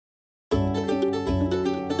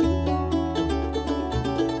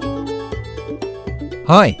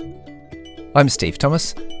Hi, I'm Steve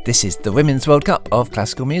Thomas. This is the Women's World Cup of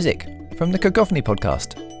Classical Music from the Cacophony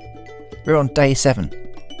podcast. We're on day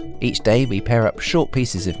 7. Each day we pair up short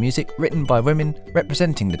pieces of music written by women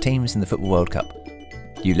representing the teams in the Football World Cup.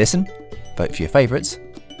 You listen, vote for your favourites,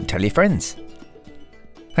 and tell your friends.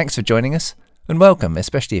 Thanks for joining us, and welcome,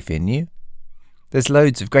 especially if you're new. There's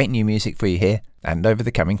loads of great new music for you here and over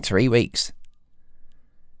the coming 3 weeks.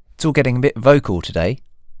 It's all getting a bit vocal today.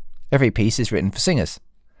 Every piece is written for singers.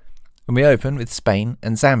 And we open with Spain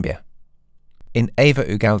and Zambia. In Eva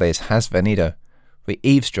Ugalde's Has Venido, we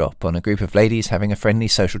eavesdrop on a group of ladies having a friendly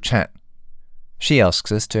social chat. She asks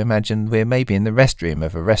us to imagine we're maybe in the restroom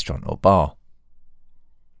of a restaurant or bar.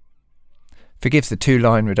 Forgive the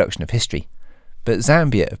 2-line reduction of history, but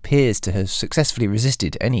Zambia appears to have successfully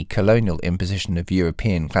resisted any colonial imposition of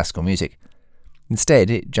European classical music. Instead,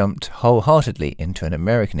 it jumped wholeheartedly into an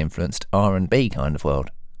American-influenced R&B kind of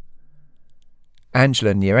world.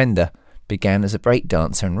 Angela Nyirenda began as a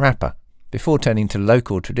breakdancer and rapper, before turning to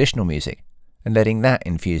local traditional music and letting that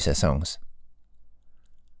infuse her songs.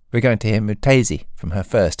 We're going to hear Mutezi from her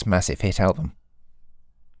first massive hit album.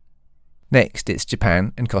 Next, it's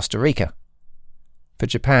Japan and Costa Rica. For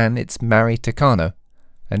Japan, it's Mari Takano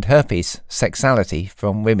and her piece Sexuality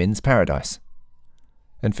from Women's Paradise.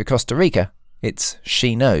 And for Costa Rica, it's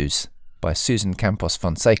She Knows by Susan Campos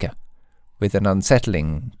Fonseca, with an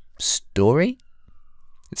unsettling story?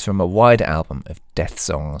 It's from a wider album of death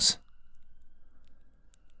songs.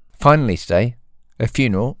 Finally today, a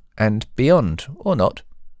funeral and beyond, or not.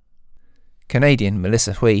 Canadian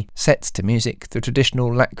Melissa Hui sets to music the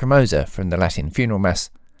traditional Lacrimosa from the Latin funeral mass,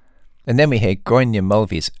 and then we hear Gráinne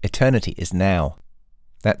Mulvey's Eternity is Now.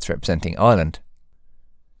 That's representing Ireland.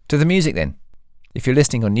 To the music then. If you're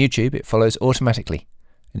listening on YouTube, it follows automatically,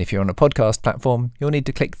 and if you're on a podcast platform, you'll need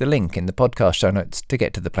to click the link in the podcast show notes to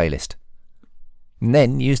get to the playlist. And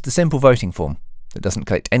then use the simple voting form that doesn't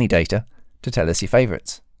collect any data to tell us your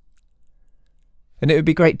favourites. And it would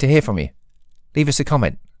be great to hear from you. Leave us a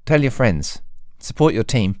comment, tell your friends, support your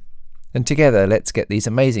team, and together let's get these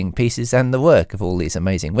amazing pieces and the work of all these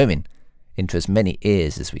amazing women into as many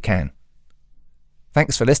ears as we can.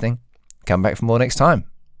 Thanks for listening. Come back for more next time.